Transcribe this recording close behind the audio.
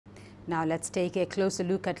Now let's take a closer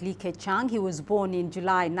look at Li Keqiang. He was born in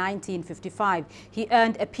July 1955. He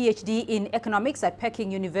earned a PhD in economics at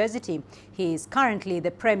Peking University. He is currently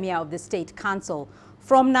the Premier of the State Council.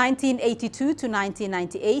 From 1982 to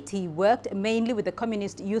 1998, he worked mainly with the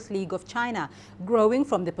Communist Youth League of China, growing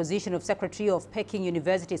from the position of Secretary of Peking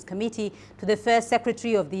University's committee to the first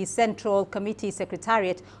Secretary of the Central Committee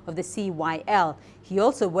Secretariat of the CYL. He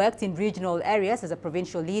also worked in regional areas as a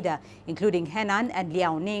provincial leader, including Henan and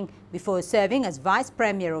Liaoning, before serving as Vice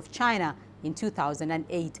Premier of China in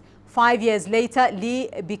 2008. 5 years later, Li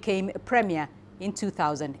became Premier in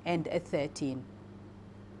 2013.